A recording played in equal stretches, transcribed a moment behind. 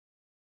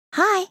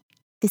Hi,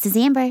 this is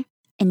Amber,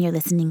 and you're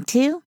listening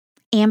to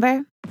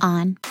Amber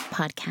on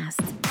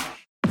Podcast.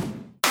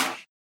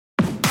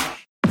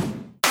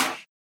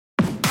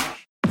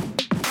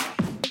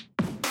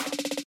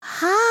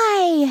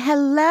 Hi,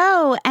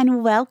 hello,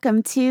 and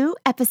welcome to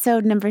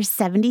episode number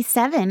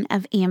 77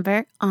 of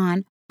Amber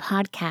on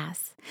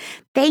Podcast.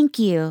 Thank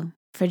you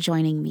for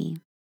joining me.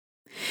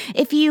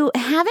 If you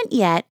haven't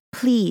yet,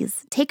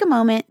 please take a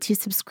moment to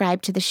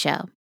subscribe to the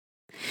show.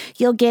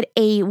 You'll get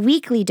a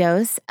weekly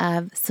dose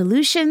of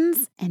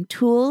solutions and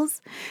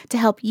tools to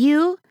help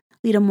you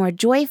lead a more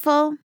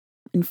joyful,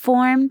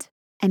 informed,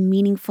 and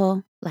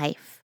meaningful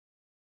life.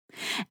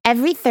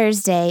 Every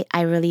Thursday,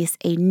 I release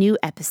a new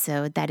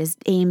episode that is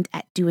aimed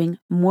at doing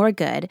more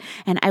good,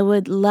 and I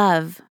would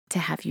love to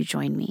have you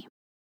join me.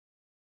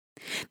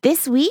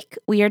 This week,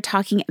 we are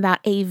talking about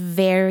a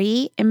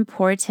very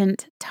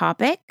important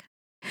topic,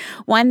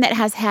 one that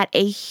has had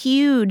a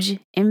huge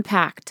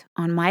impact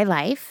on my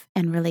life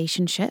and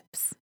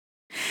relationships.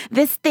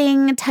 This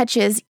thing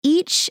touches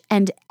each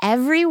and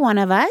every one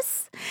of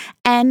us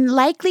and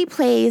likely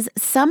plays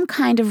some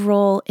kind of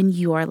role in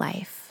your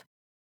life.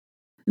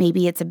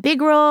 Maybe it's a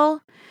big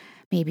role,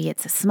 maybe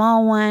it's a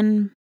small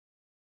one.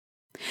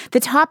 The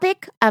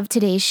topic of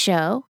today's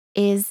show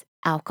is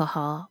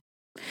alcohol,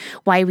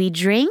 why we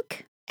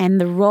drink, and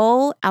the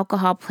role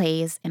alcohol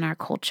plays in our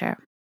culture.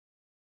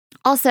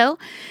 Also,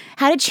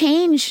 how to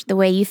change the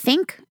way you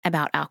think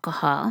about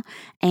alcohol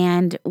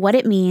and what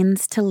it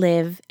means to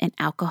live an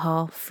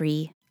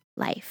alcohol-free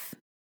life.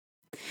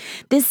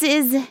 This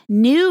is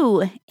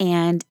new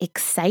and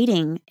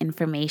exciting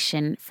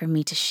information for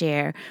me to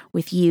share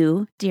with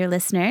you, dear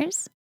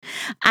listeners.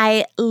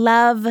 I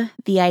love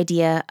the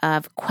idea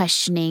of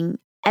questioning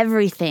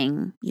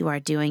everything you are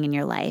doing in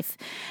your life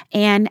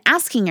and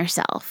asking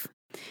yourself,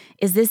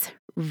 is this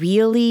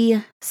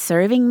really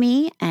serving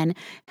me and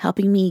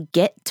helping me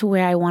get to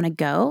where I want to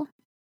go?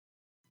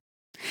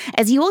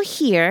 As you will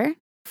hear,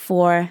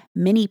 for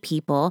many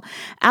people,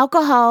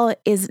 alcohol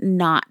is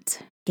not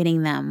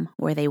getting them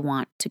where they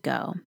want to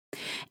go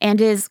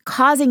and is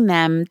causing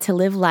them to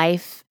live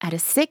life at a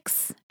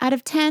 6 out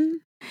of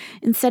 10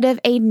 instead of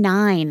a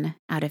 9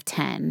 out of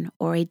 10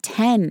 or a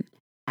 10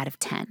 out of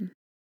 10.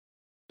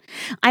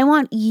 I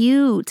want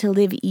you to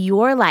live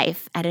your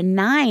life at a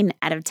 9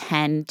 out of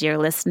 10, dear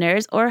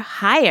listeners, or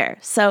higher.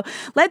 So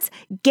let's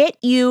get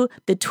you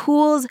the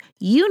tools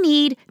you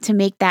need to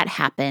make that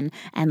happen.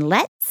 And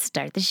let's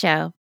start the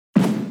show.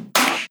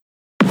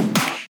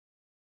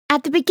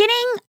 At the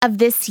beginning of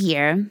this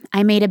year,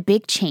 I made a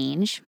big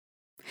change.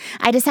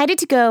 I decided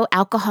to go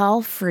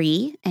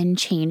alcohol-free and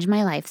change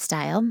my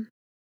lifestyle.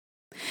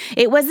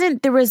 It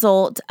wasn't the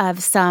result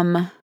of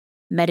some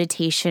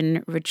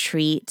meditation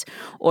retreat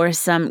or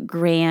some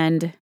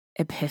grand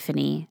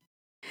epiphany.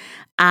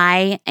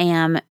 I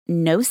am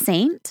no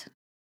saint.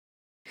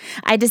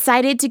 I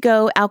decided to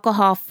go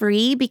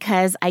alcohol-free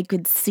because I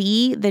could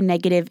see the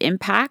negative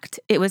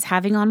impact it was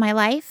having on my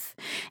life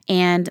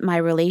and my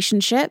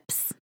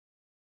relationships.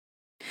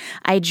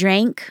 I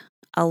drank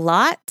a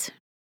lot,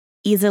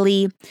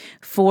 easily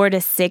 4 to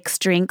 6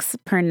 drinks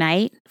per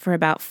night for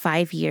about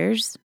 5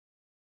 years.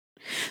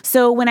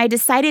 So when I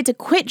decided to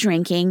quit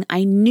drinking,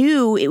 I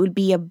knew it would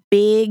be a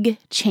big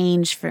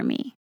change for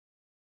me.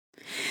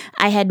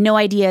 I had no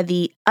idea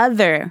the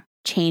other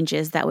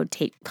changes that would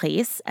take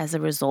place as a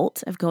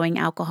result of going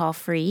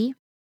alcohol-free.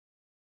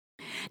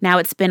 Now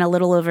it's been a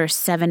little over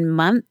 7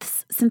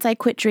 months since I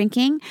quit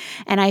drinking,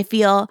 and I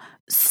feel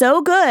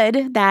so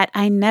good that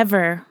I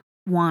never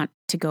want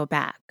to go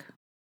back.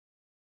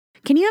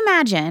 Can you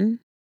imagine?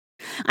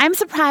 I'm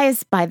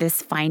surprised by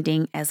this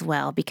finding as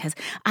well because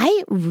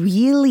I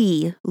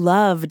really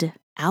loved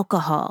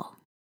alcohol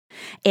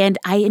and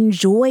I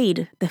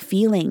enjoyed the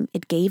feeling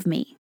it gave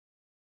me.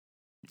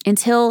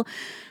 Until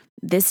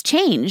this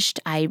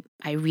changed, I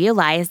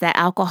realized that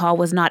alcohol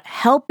was not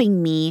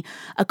helping me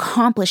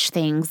accomplish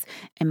things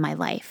in my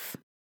life.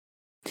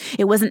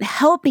 It wasn't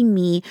helping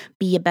me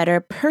be a better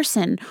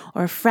person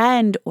or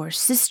friend or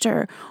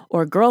sister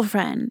or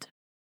girlfriend.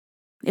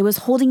 It was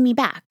holding me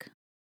back.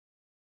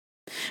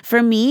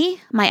 For me,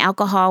 my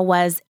alcohol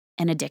was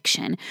an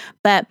addiction,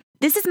 but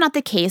this is not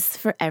the case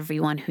for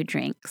everyone who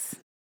drinks.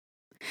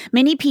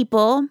 Many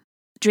people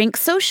drink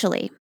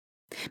socially,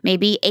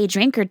 maybe a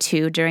drink or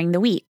two during the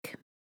week,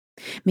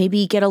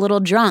 maybe get a little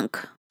drunk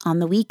on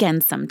the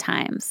weekends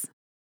sometimes.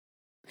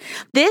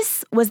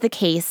 This was the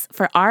case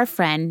for our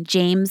friend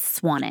James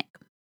Swanwick.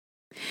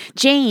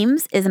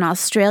 James is an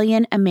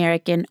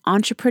Australian-American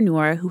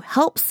entrepreneur who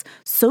helps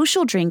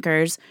social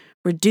drinkers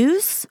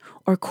reduce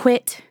or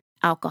quit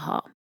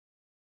alcohol.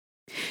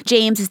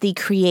 James is the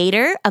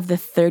creator of the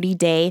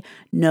 30-day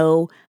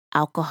No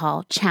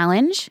Alcohol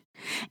Challenge.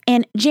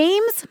 And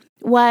James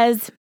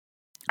was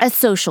a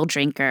social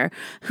drinker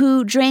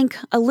who drank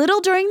a little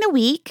during the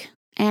week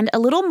and a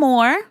little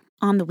more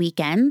on the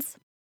weekends.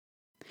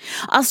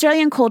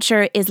 Australian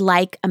culture is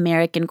like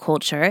American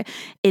culture,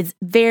 is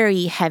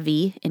very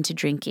heavy into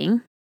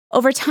drinking.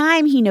 Over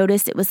time, he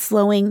noticed it was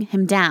slowing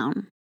him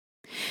down.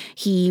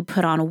 He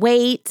put on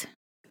weight,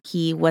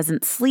 He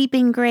wasn't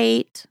sleeping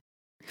great.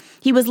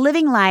 He was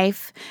living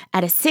life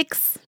at a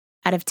 6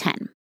 out of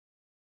 10.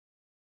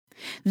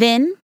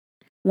 Then,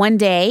 one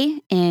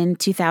day in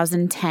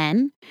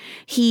 2010,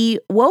 he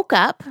woke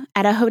up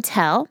at a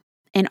hotel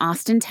in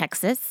Austin,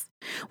 Texas,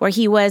 where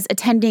he was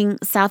attending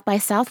South by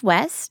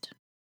Southwest,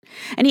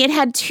 and he had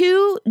had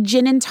 2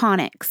 gin and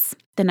tonics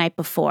the night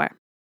before.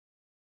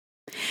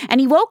 And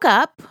he woke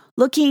up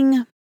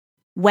looking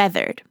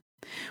weathered,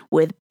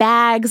 with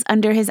bags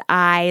under his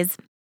eyes,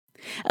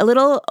 a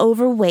little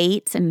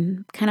overweight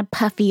and kind of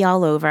puffy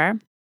all over.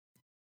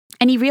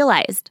 And he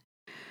realized,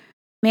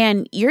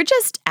 man, you're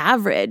just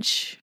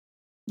average.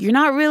 You're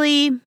not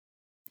really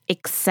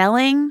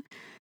excelling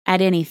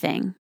at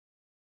anything.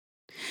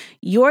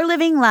 You're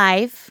living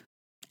life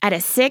at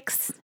a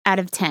 6 out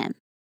of 10.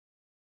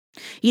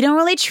 You don't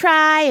really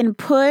try and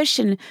push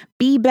and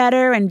be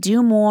better and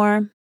do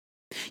more.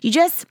 You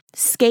just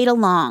skate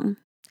along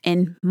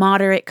in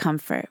moderate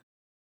comfort,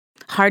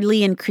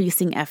 hardly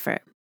increasing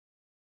effort.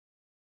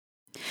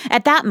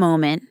 At that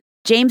moment,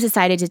 James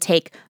decided to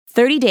take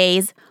 30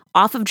 days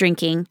off of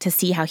drinking to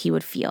see how he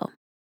would feel.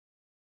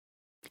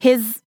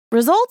 His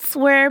results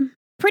were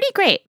pretty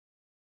great.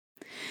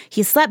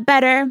 He slept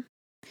better.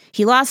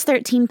 He lost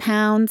 13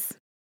 pounds.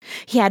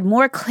 He had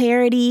more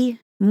clarity,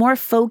 more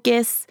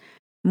focus,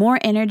 more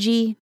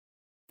energy.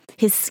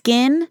 His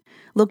skin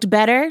looked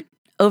better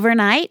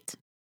overnight.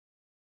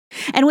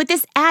 And with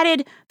this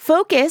added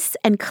focus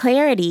and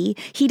clarity,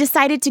 he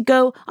decided to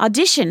go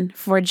audition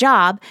for a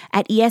job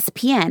at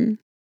ESPN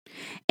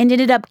and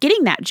ended up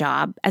getting that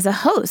job as a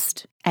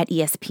host at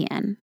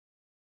ESPN.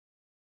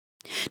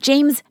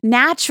 James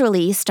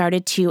naturally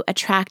started to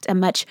attract a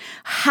much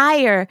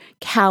higher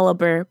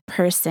caliber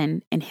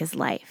person in his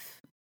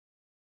life.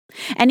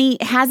 And he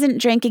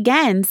hasn't drank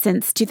again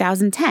since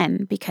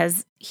 2010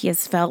 because he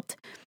has felt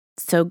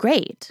so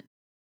great.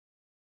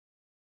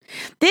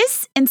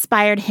 This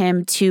inspired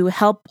him to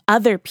help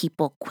other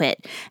people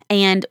quit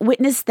and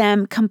witness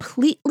them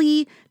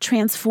completely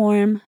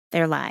transform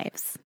their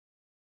lives.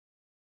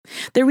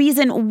 The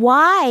reason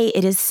why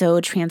it is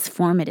so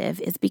transformative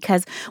is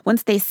because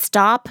once they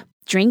stop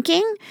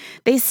drinking,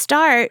 they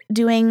start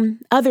doing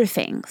other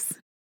things.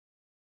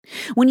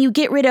 When you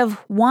get rid of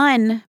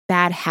one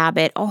bad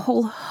habit, a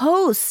whole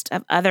host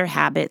of other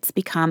habits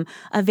become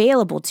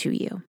available to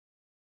you.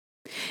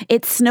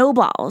 It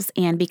snowballs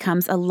and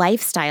becomes a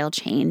lifestyle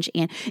change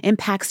and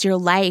impacts your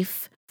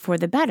life for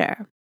the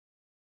better.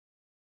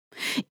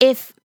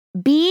 If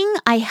being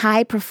a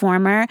high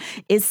performer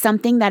is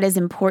something that is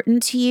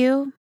important to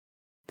you,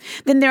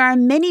 then there are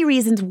many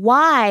reasons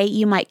why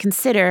you might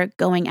consider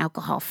going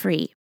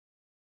alcohol-free.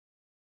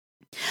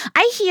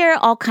 I hear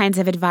all kinds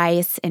of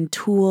advice and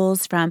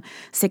tools from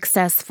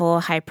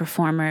successful high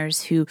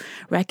performers who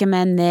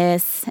recommend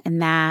this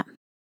and that.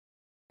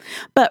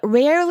 But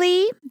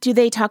rarely do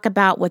they talk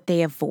about what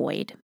they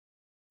avoid,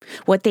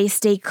 what they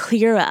stay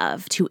clear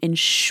of to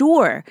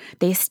ensure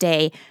they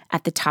stay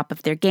at the top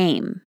of their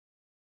game.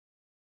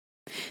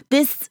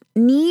 This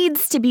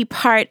needs to be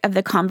part of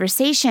the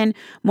conversation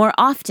more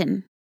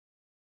often.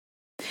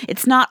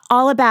 It's not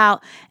all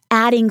about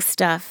adding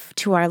stuff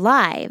to our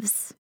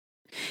lives.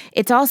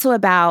 It's also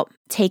about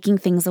taking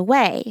things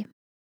away.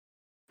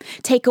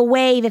 Take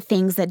away the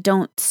things that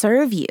don't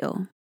serve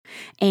you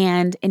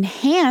and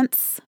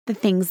enhance the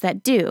things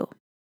that do.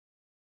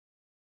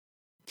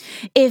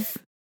 If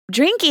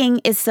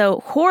drinking is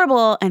so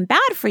horrible and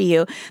bad for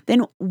you,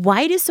 then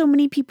why do so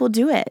many people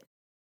do it?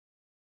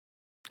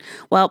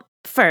 Well,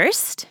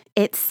 first,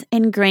 it's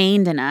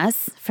ingrained in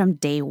us from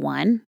day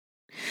one.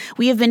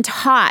 We have been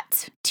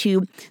taught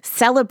to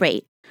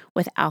celebrate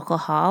with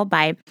alcohol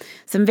by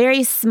some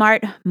very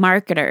smart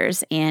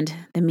marketers and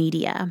the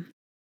media.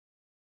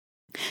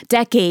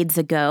 Decades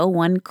ago,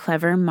 one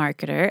clever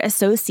marketer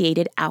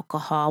associated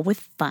alcohol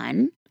with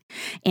fun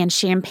and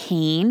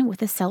champagne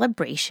with a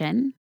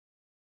celebration.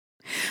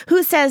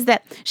 Who says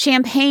that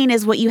champagne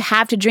is what you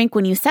have to drink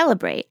when you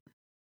celebrate?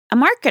 A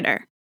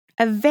marketer,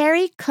 a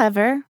very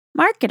clever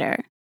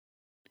marketer.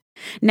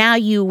 Now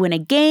you win a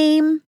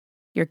game,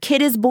 your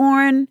kid is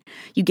born,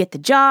 you get the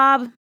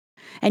job,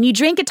 and you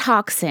drink a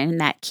toxin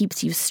that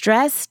keeps you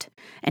stressed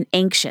and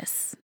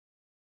anxious.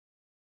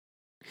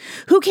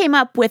 Who came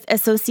up with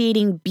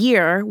associating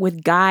beer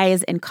with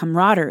guys and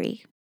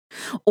camaraderie,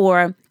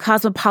 or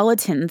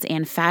cosmopolitans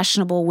and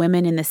fashionable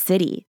women in the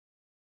city?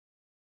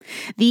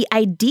 The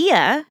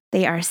idea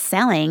they are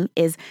selling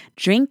is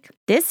drink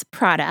this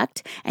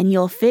product and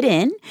you'll fit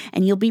in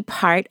and you'll be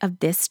part of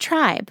this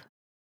tribe.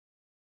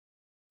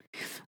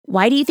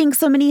 Why do you think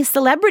so many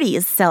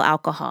celebrities sell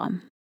alcohol?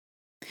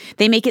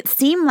 They make it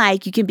seem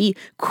like you can be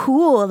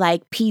cool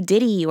like P.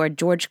 Diddy or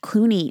George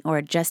Clooney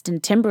or Justin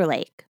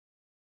Timberlake,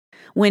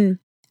 when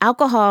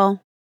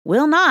alcohol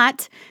will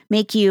not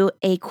make you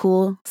a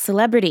cool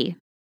celebrity,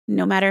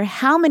 no matter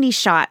how many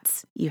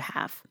shots you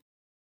have.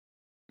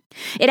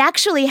 It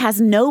actually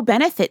has no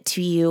benefit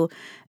to you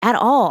at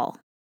all.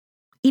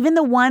 Even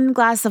the 1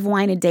 glass of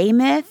wine a day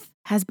myth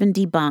has been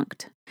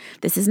debunked.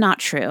 This is not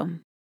true.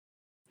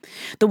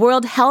 The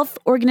World Health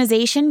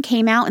Organization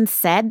came out and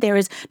said there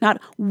is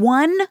not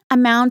one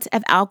amount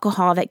of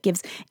alcohol that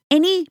gives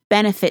any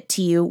benefit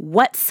to you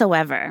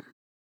whatsoever.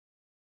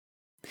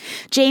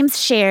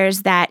 James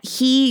shares that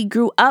he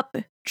grew up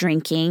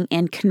drinking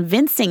and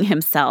convincing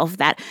himself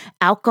that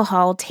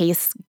alcohol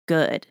tastes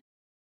good.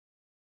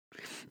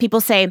 People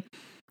say,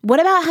 "What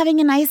about having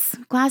a nice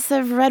glass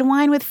of red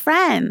wine with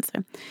friends?"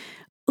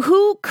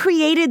 Who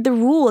created the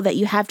rule that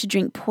you have to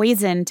drink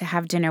poison to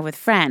have dinner with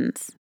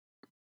friends?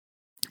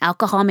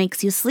 Alcohol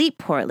makes you sleep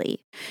poorly,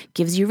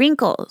 gives you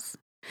wrinkles.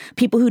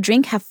 People who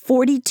drink have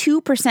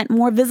 42%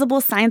 more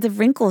visible signs of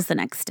wrinkles the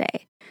next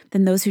day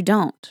than those who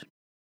don't.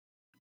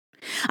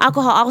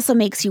 Alcohol also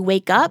makes you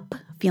wake up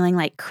feeling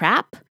like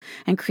crap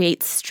and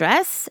creates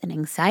stress and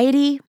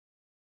anxiety.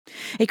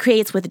 It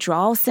creates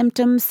withdrawal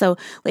symptoms, so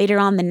later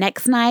on the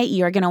next night,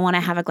 you're going to want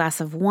to have a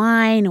glass of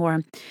wine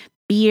or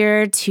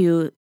beer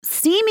to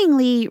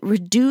seemingly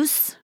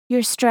reduce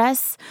your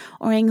stress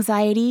or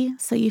anxiety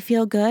so you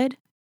feel good.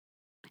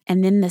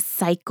 And then the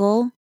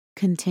cycle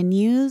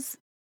continues.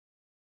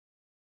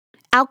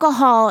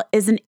 Alcohol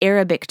is an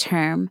Arabic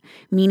term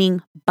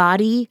meaning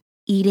body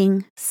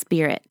eating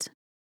spirit.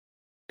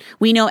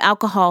 We know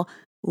alcohol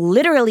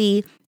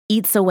literally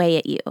eats away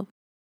at you.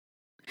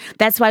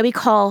 That's why we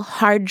call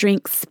hard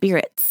drinks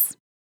spirits.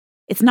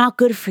 It's not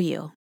good for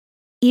you,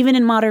 even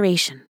in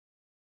moderation.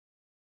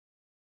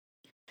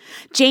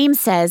 James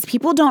says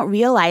people don't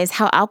realize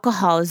how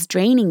alcohol is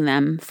draining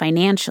them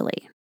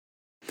financially.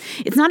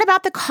 It's not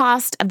about the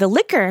cost of the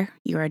liquor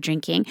you are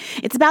drinking.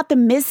 It's about the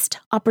missed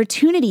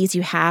opportunities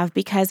you have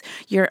because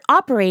you're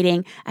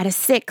operating at a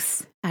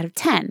 6 out of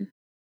 10.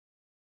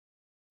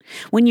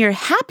 When you're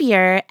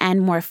happier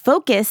and more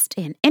focused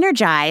and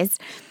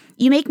energized,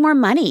 you make more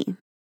money.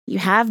 You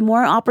have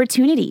more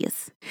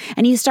opportunities,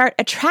 and you start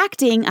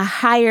attracting a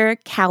higher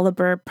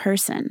caliber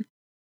person.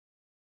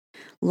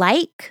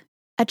 Like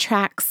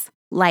attracts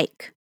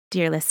like,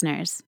 dear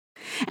listeners.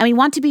 And we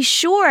want to be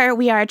sure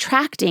we are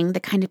attracting the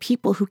kind of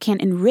people who can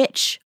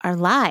enrich our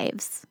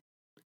lives.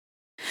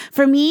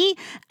 For me,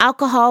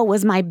 alcohol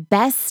was my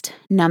best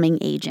numbing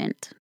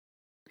agent.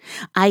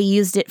 I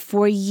used it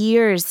for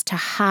years to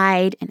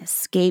hide and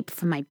escape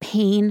from my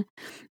pain,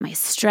 my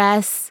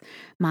stress,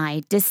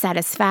 my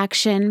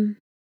dissatisfaction.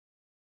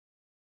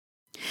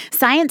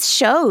 Science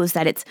shows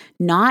that it's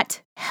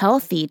not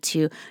healthy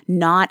to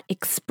not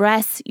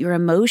express your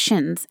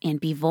emotions and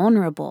be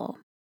vulnerable.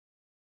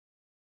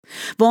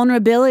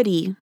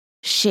 Vulnerability,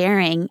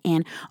 sharing,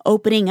 and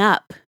opening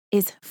up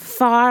is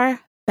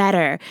far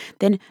better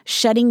than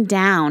shutting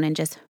down and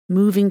just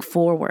moving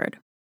forward.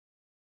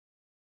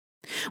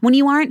 When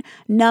you aren't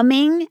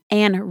numbing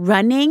and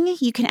running,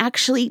 you can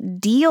actually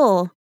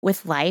deal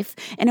with life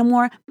in a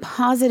more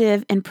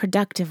positive and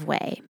productive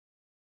way.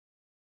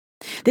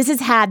 This has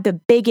had the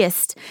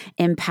biggest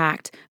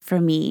impact for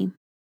me.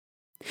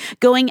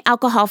 Going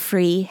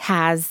alcohol-free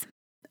has,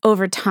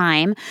 over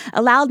time,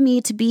 allowed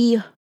me to be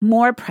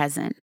more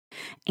present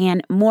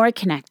and more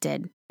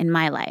connected in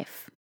my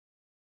life.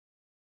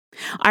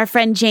 Our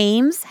friend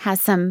James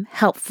has some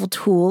helpful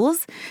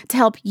tools to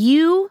help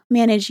you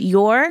manage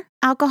your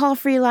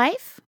alcohol-free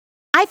life.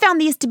 I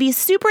found these to be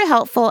super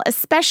helpful,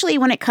 especially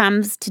when it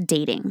comes to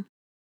dating.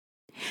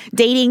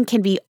 Dating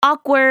can be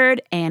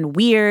awkward and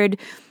weird.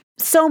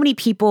 So many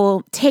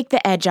people take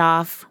the edge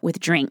off with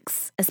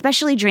drinks,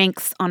 especially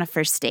drinks on a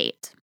first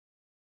date.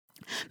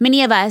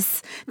 Many of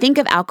us think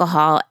of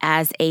alcohol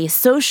as a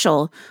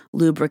social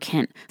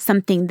lubricant,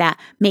 something that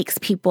makes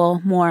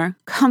people more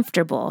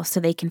comfortable so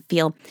they can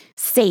feel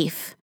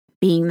safe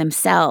being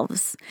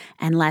themselves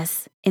and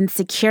less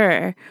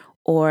insecure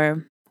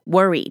or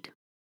worried.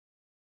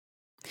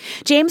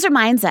 James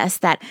reminds us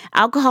that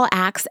alcohol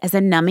acts as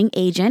a numbing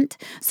agent,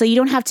 so you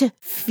don't have to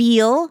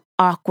feel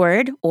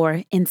awkward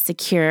or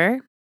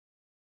insecure.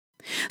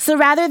 So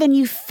rather than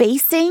you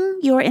facing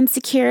your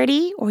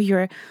insecurity or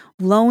your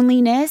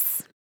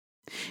loneliness,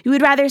 you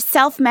would rather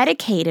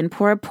self-medicate and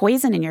pour a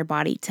poison in your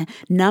body to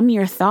numb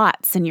your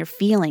thoughts and your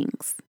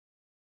feelings.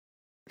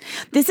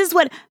 This is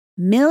what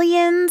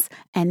millions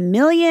and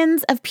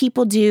millions of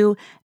people do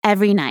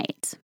every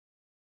night.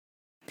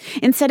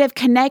 Instead of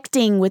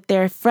connecting with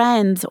their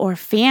friends or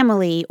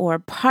family or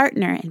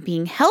partner and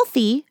being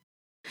healthy,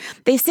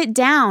 they sit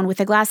down with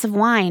a glass of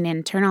wine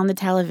and turn on the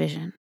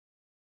television.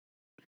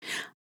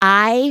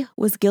 I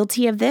was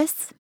guilty of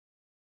this.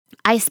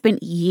 I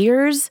spent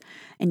years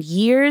and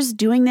years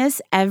doing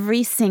this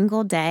every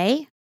single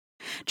day,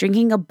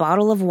 drinking a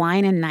bottle of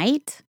wine a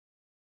night.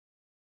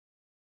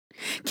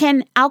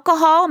 Can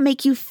alcohol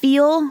make you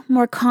feel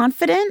more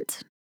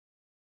confident?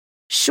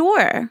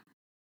 Sure,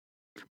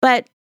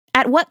 but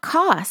at what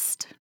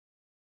cost?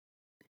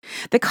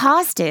 The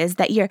cost is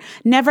that you're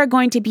never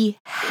going to be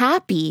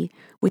happy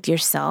with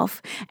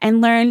yourself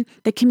and learn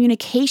the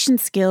communication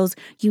skills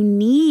you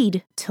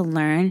need to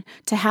learn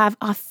to have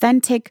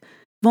authentic,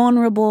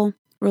 vulnerable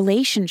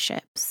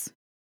relationships.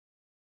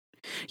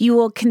 You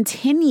will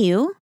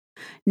continue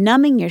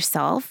numbing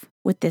yourself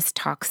with this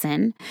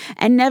toxin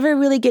and never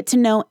really get to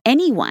know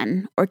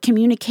anyone or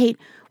communicate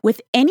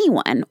with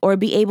anyone or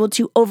be able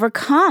to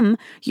overcome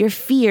your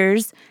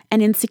fears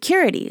and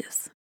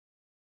insecurities.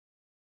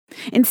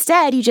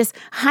 Instead, you just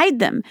hide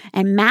them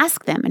and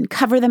mask them and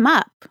cover them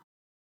up.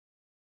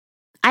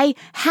 I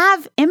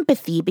have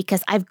empathy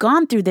because I've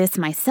gone through this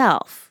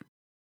myself.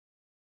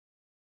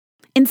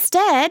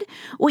 Instead,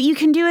 what you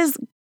can do is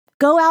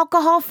go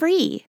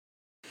alcohol-free.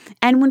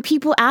 And when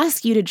people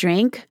ask you to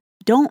drink,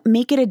 don't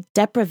make it a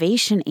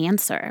deprivation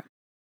answer.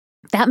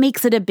 That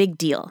makes it a big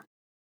deal.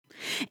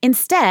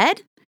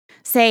 Instead,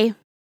 say,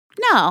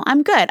 no,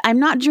 I'm good. I'm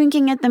not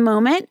drinking at the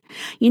moment.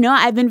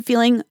 I've been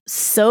feeling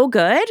so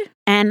good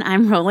and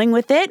I'm rolling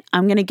with it.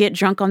 I'm going to get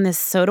drunk on this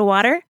soda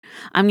water.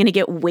 I'm going to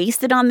get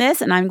wasted on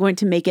this and I'm going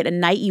to make it a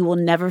night you will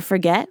never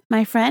forget,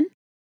 my friend.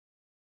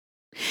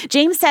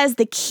 James says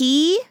the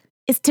key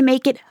is to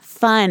make it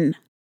fun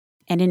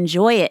and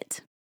enjoy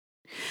it.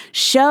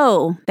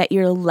 Show that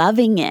you're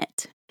loving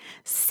it.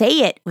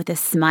 Say it with a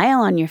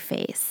smile on your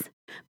face.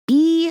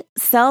 Be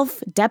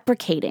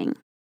self-deprecating.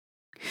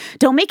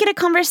 Don't make it a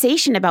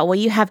conversation about what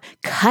you have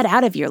cut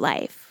out of your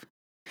life.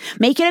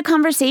 Make it a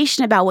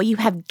conversation about what you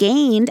have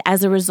gained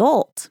as a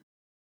result.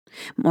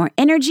 More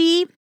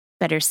energy,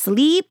 better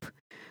sleep,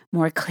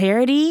 more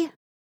clarity.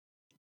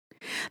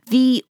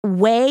 The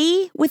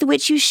way with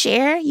which you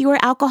share you are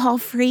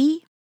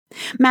alcohol-free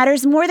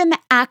matters more than the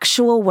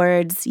actual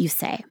words you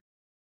say.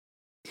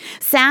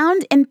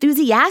 Sound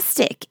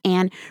enthusiastic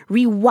and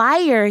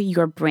rewire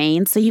your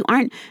brain so you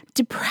aren't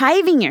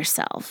depriving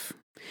yourself.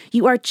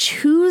 You are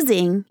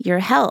choosing your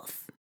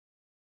health.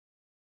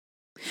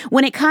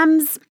 When it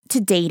comes to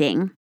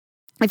dating,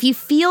 if you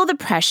feel the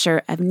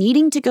pressure of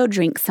needing to go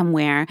drink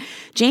somewhere,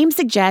 James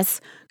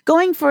suggests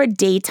going for a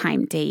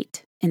daytime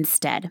date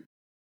instead.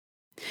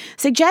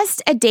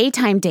 Suggest a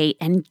daytime date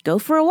and go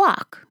for a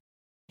walk.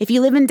 If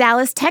you live in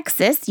Dallas,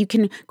 Texas, you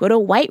can go to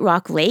White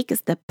Rock Lake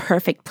is the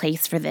perfect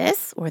place for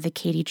this, or the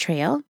Katy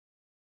Trail.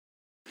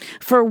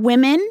 For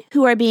women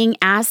who are being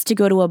asked to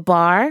go to a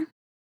bar,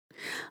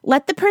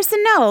 let the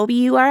person know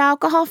you are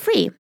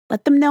alcohol-free.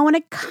 Let them know in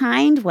a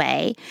kind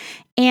way.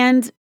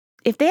 And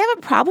if they have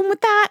a problem with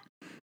that,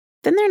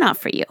 then they're not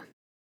for you.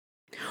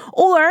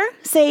 Or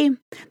say,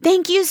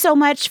 thank you so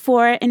much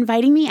for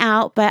inviting me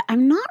out, but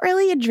I'm not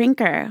really a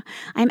drinker.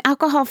 I'm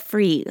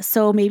alcohol-free,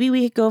 so maybe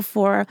we could go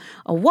for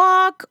a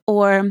walk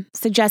or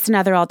suggest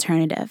another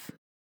alternative.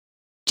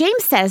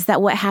 James says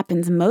that what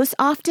happens most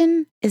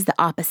often is the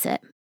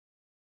opposite.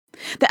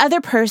 The other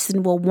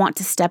person will want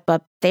to step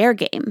up their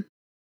game.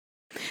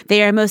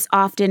 They are most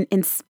often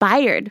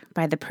inspired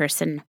by the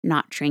person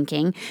not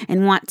drinking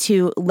and want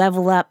to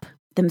level up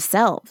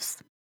themselves.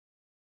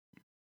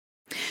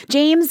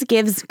 James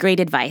gives great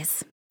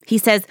advice. He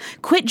says,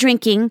 quit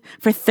drinking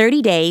for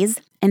 30 days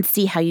and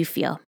see how you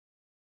feel.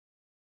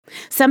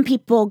 Some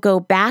people go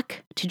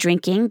back to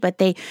drinking, but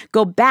they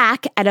go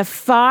back at a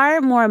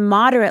far more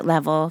moderate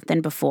level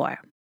than before.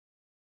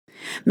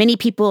 Many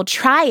people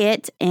try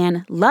it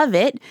and love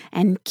it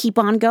and keep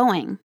on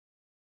going.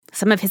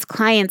 Some of his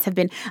clients have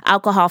been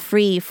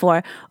alcohol-free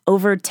for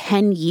over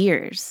 10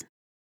 years.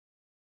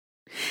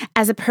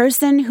 As a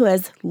person who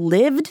has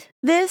lived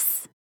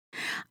this,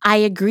 I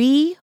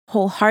agree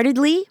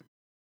wholeheartedly.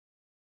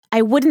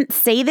 I wouldn't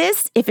say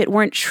this if it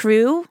weren't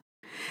true.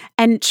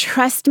 And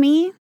trust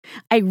me,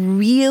 I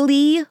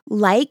really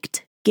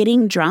liked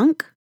getting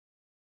drunk.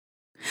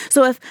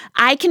 So if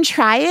I can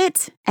try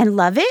it and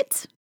love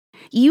it,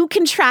 you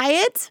can try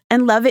it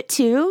and love it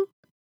too.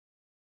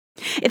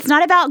 It's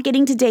not about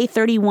getting to day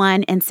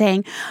 31 and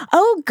saying,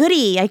 oh,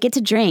 goody, I get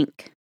to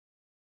drink.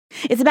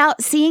 It's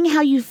about seeing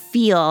how you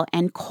feel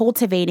and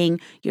cultivating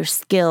your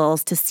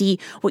skills to see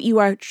what you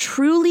are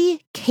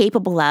truly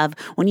capable of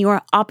when you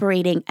are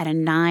operating at a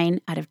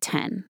 9 out of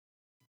 10.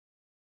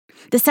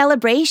 The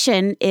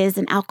celebration is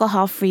an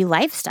alcohol-free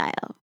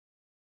lifestyle.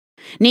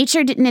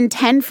 Nature didn't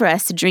intend for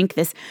us to drink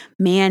this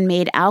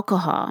man-made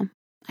alcohol,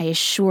 I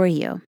assure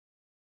you.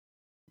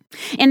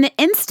 And the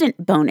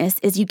instant bonus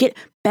is you get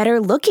better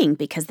looking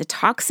because the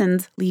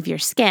toxins leave your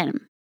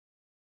skin.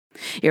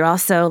 You're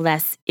also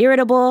less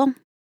irritable.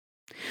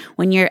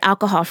 When you're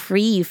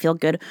alcohol-free, you feel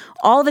good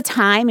all the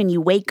time and you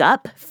wake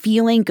up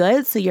feeling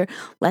good, so you're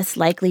less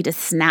likely to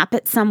snap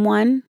at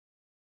someone.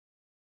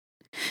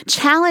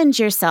 Challenge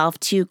yourself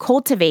to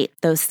cultivate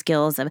those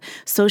skills of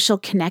social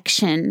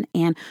connection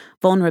and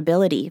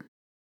vulnerability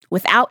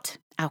without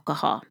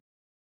alcohol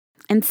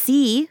and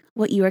see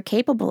what you are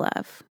capable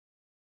of.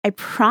 I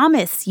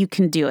promise you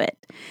can do it.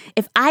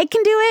 If I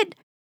can do it,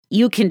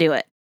 you can do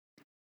it.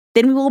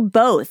 Then we will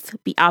both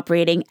be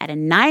operating at a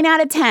 9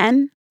 out of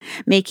 10,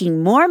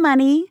 making more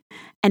money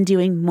and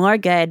doing more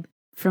good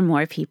for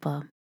more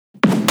people.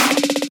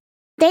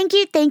 Thank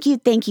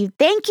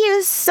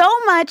you so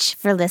much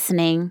for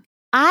listening.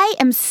 I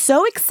am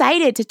so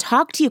excited to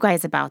talk to you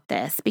guys about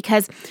this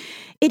because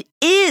it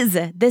is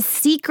the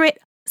secret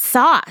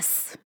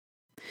sauce.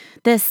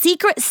 The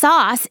secret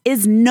sauce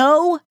is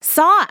no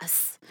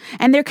sauce.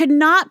 And there could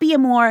not be a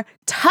more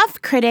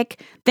tough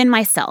critic than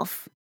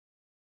myself,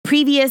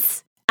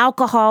 previous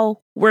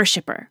alcohol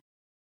worshiper.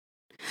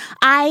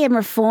 I am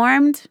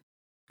reformed.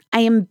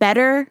 I am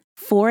better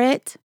for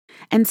it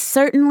and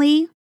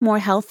certainly more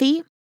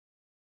healthy.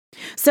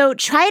 So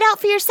try it out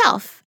for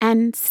yourself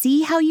and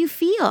see how you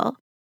feel.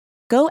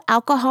 Go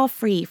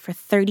alcohol-free for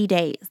 30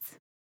 days.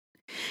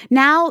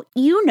 Now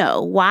you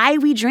know why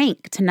we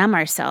drink to numb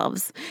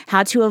ourselves,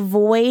 how to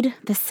avoid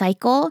the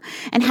cycle,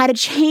 and how to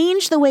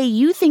change the way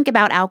you think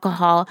about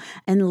alcohol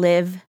and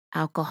live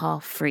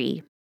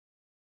alcohol-free.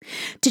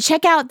 To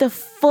check out the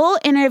full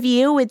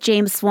interview with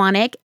James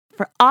Swanwick,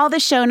 for all the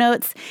show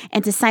notes,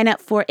 and to sign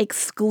up for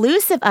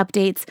exclusive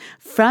updates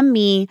from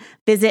me,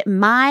 visit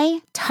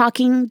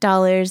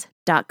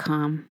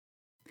mytalkingdollars.com.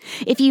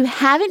 If you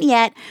haven't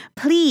yet,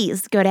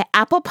 please go to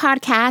Apple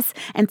Podcasts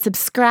and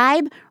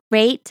subscribe,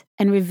 rate,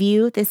 and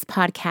review this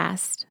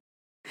podcast.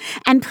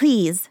 And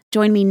please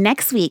join me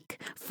next week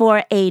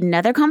for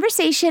another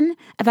conversation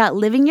about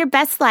living your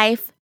best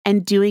life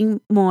and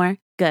doing more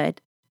good.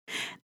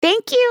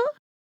 Thank you.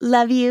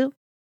 Love you.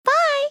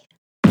 Bye.